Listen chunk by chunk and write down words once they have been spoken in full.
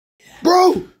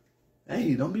Bro!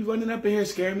 Hey, don't be running up in here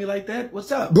scaring me like that.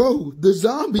 What's up? Bro, the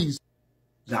zombies.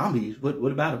 Zombies?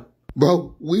 What about them?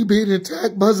 Bro, we being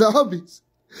attacked by zombies.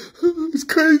 It's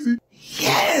crazy.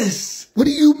 Yes! What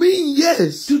do you mean,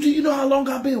 yes? Dude, do you know how long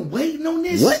I've been waiting on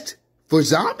this? What? For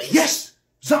zombies? Yes!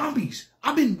 Zombies.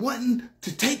 I've been wanting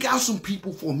to take out some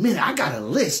people for a minute. I got a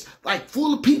list, like,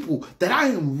 full of people that I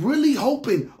am really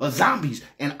hoping are zombies,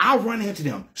 and I'll run into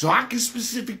them. So I can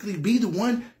specifically be the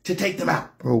one to take them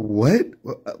out. Bro, what?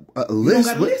 A list? You don't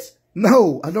got a list?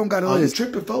 No, I don't got a list. You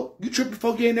tripping,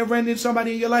 folk? You ain't never ran into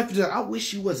somebody in your life. Just, I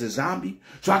wish you was a zombie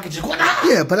so I could just...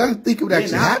 Yeah, but I don't think it would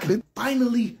actually happen.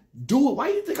 Finally do it. Why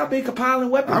do you think I've been compiling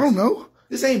weapons? I don't know.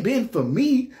 This ain't been for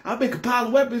me. I've been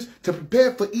compiling weapons to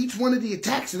prepare for each one of the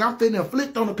attacks that I'm finna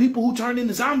inflict on the people who turn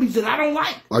into zombies that I don't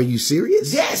like. Are you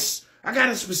serious? Yes. I got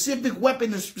a specific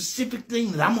weapon, a specific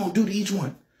thing that I'm gonna do to each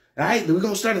one. All right, we're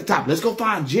gonna start at the top. Let's go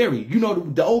find Jerry. You know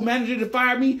the old manager that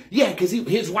fired me? Yeah, because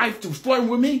his wife was flirting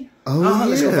with me. Oh, yeah.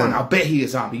 Let's go find him. I bet he is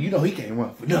a zombie. You know he can't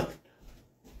run for nothing.